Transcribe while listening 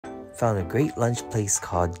Found a great lunch place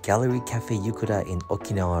called Gallery Cafe Yukura in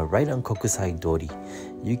Okinawa right on Kokusai Dori.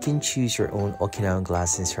 You can choose your own Okinawan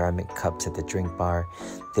glass and ceramic cups at the drink bar.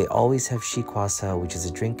 They always have shikwasa, which is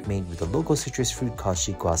a drink made with a local citrus fruit called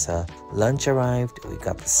shikwasa. Lunch arrived, we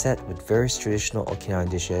got the set with various traditional Okinawan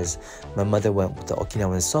dishes. My mother went with the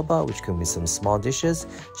Okinawan soba, which came with some small dishes.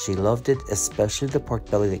 She loved it, especially the pork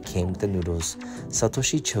belly that came with the noodles.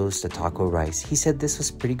 Satoshi chose the taco rice. He said this was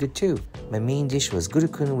pretty good too. My main dish was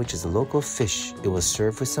gurukun, which is a local fish. It was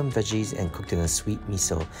served with some veggies and cooked in a sweet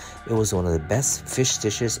miso. It was one of the best fish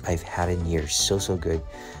dishes I've had in years. So good.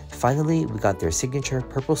 Finally, we got their signature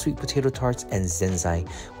purple sweet potato tarts and zenzai,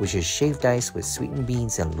 which is shaved ice with sweetened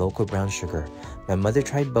beans and local brown sugar. My mother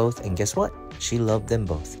tried both, and guess what? She loved them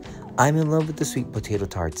both. I'm in love with the sweet potato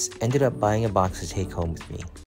tarts. Ended up buying a box to take home with me.